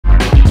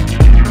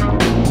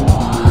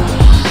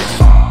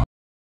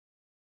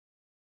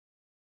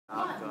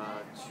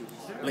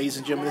Ladies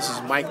and gentlemen, this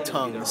is Mike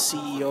Tung, the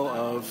CEO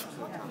of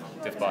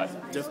Diffbot.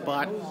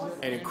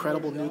 Diffbot, an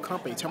incredible new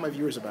company. Tell my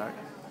viewers about it.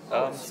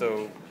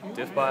 So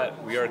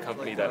Diffbot, we are a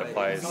company that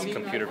applies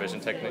computer vision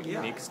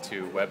techniques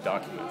to web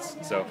documents.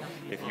 So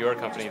if you're a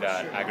company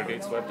that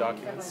aggregates web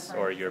documents,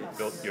 or you're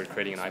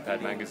creating an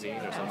iPad magazine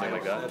or something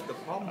like that,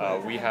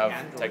 we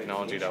have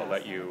technology that will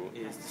let you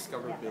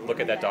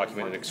look at that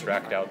document and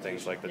extract out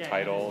things like the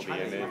title,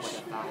 the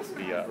image,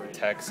 the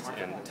text,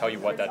 and tell you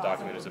what that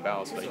document is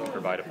about, so that you can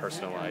provide a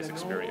personalized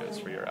experience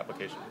for your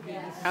application.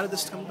 How did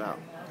this come about?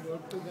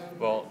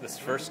 Well, this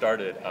first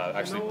started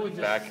actually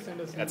back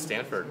at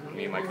Stanford.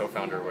 Me and my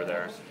co-founder were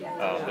there.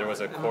 There was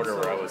a quarter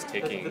where I was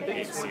taking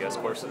 8 CS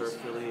courses.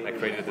 I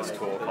created this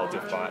tool called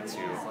Diffbot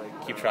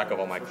to keep track of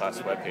all my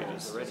class web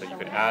pages. So you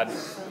could add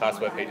class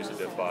web pages to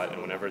Diffbot,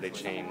 and whenever they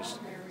changed,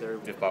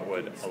 Diffbot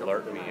would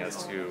alert me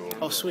as to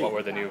what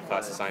were the new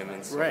class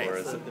assignments,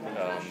 or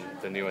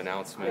the new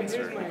announcements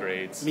or new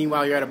grades.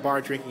 Meanwhile, you're at a bar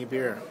drinking a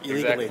beer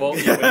illegally. Exactly. Well,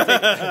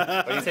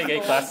 yeah, when you take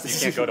 8 classes,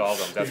 you can't go to all of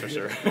them, that's for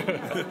sure.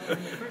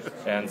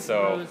 And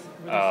so,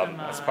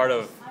 as part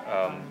of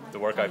the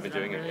work I've been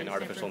doing in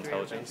artificial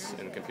intelligence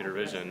and computer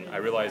vision, I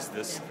realized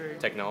this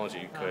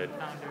technology could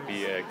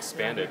be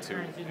expanded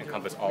to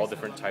encompass all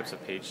different types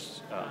of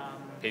page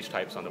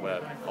types on the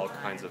web, all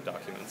kinds of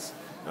documents.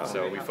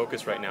 So we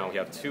focus right now, we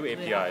have 2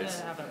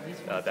 APIs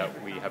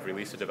that we have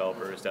released to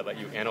developers that let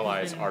you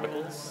analyze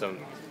articles. So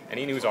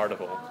any news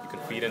article, you can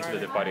feed into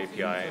the Diffbot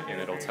API, and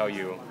it'll tell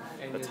you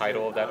the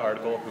title of that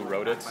article, who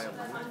wrote it,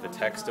 the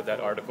text of that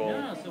article,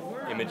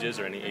 images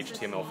or any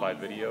HTML5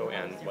 video,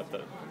 and what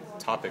the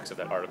topics of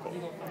that article.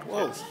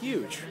 Whoa, it's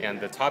huge.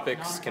 And the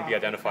topics can be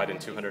identified in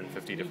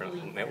 250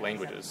 different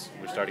languages.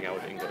 We're starting out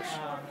with English.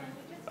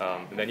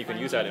 And then you can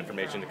use that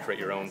information to create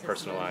your own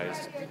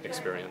personalized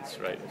experience,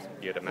 right?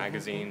 Be it a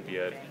magazine, be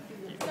it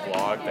a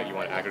blog that you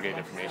want to aggregate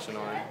information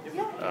on,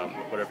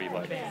 whatever you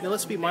like. Now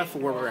let's be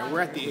mindful where we're at.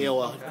 We're at the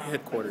AOL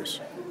headquarters.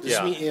 Does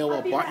this mean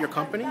AOL bought your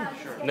company?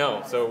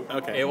 No. So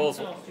AOL is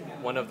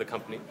one of the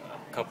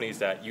companies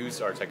that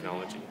use our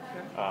technology.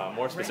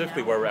 More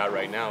specifically, where we're at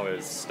right now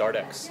is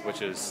StartX,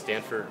 which is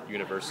Stanford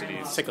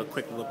University's. Let's take a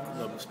quick look,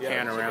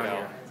 pan around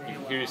here.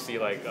 Here you see,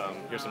 like,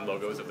 here's some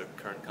logos of the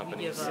current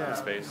companies in the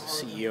space.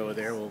 CEO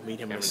there, we'll meet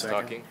him in a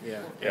second. Talking.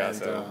 Yeah, and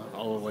so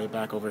all the way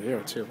back over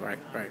here too. Right.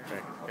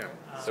 Yeah.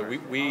 So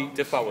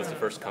Diffbot was the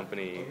first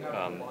company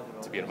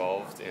to be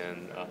involved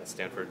in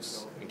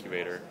Stanford's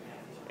incubator.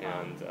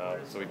 And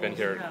so we've been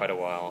here quite a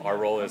while. Our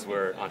role is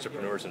we're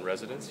entrepreneurs in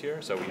residence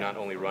here, so we not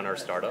only run our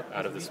startup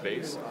out of the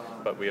space,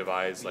 but we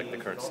advise like the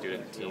current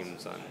student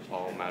teams on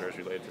all matters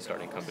related to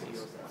starting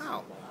companies.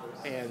 Wow.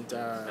 And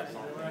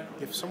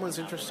if someone's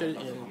interested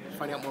in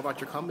finding out more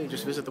about your company,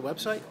 just visit the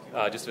website?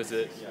 Just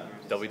visit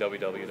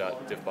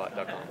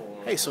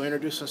www.diffbot.com. Hey, so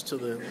introduce us to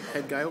the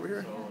head guy over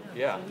here.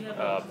 Yeah,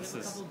 this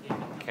is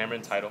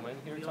Cameron Titleman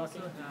here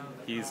talking.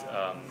 He's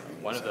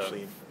one of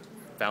the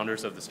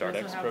founders of the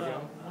StartX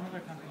program.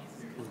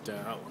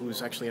 And,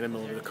 who's actually in the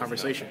middle of the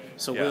conversation.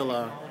 So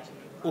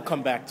we'll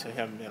come back to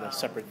him in a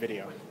separate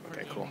video.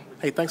 Okay, cool.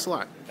 Hey, thanks a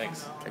lot.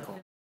 Thanks. Okay, cool.